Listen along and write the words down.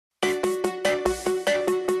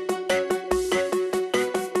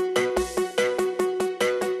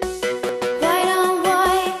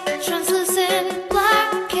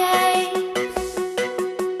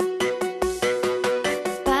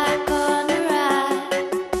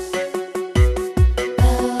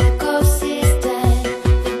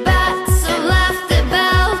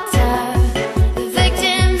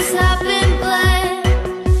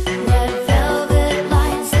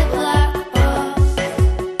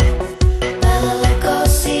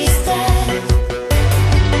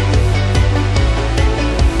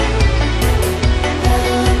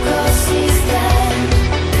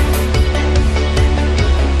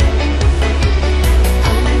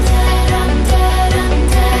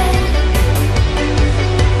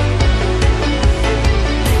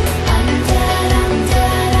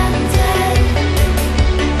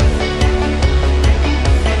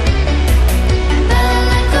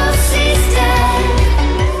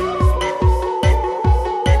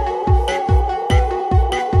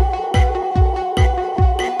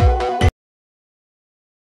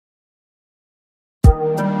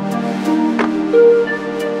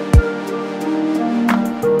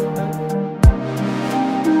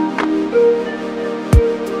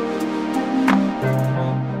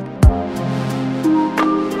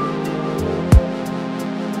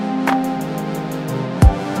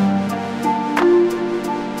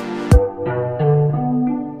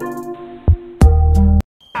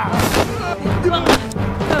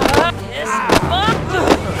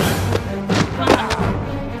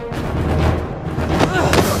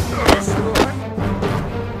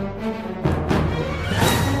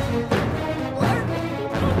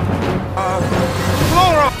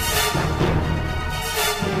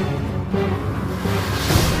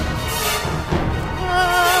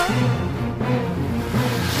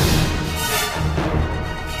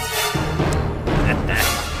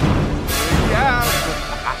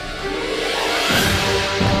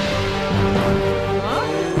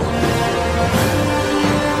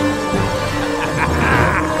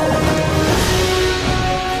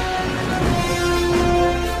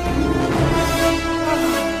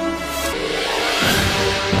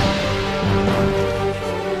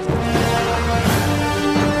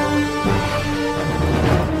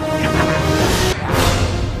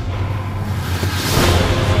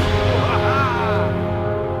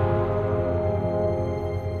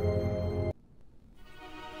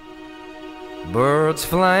Birds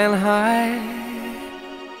flying high,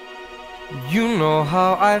 you know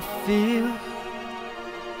how I feel.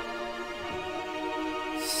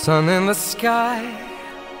 Sun in the sky,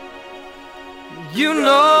 you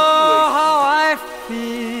know how I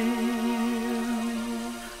feel.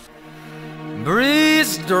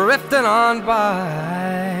 Breeze drifting on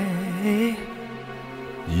by,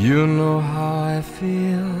 you know how I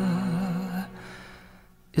feel.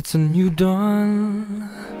 It's a new dawn,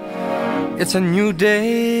 it's a new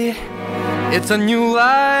day, it's a new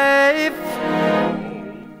life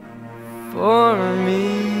for me.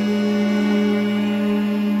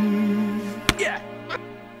 Yeah.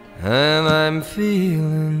 And I'm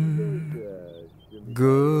feeling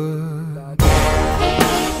good.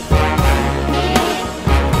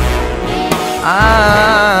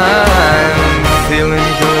 I'm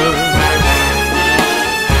feeling good.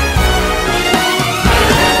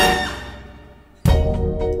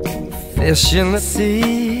 Fish in the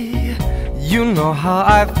sea, you know how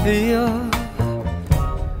I feel.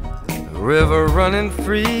 River running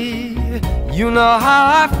free, you know how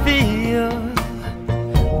I feel.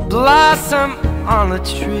 Blossom on a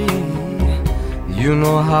tree, you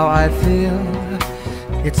know how I feel.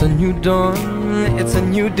 It's a new dawn, it's a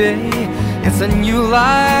new day, it's a new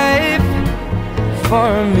life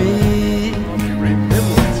for me.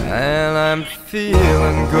 And I'm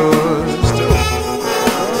feeling good.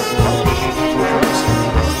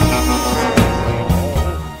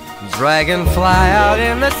 Dragonfly out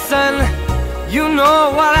in the sun, you know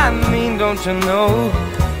what I mean, don't you know?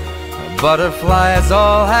 Butterflies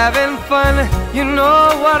all having fun, you know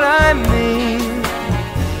what I mean.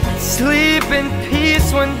 Sleep in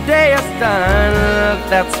peace when day is done,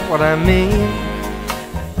 that's what I mean.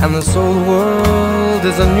 And this old world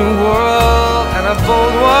is a new world and a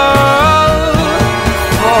bold world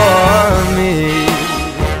for me.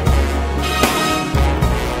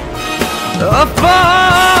 For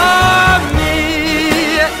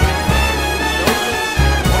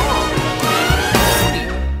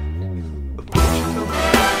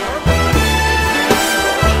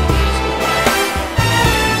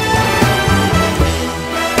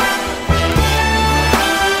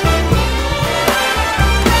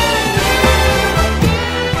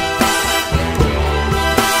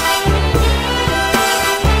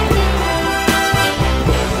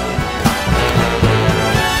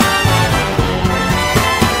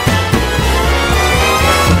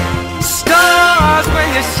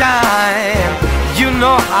shine, you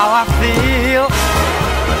know how I feel.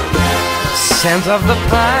 Scent of the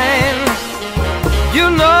pine, you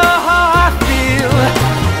know how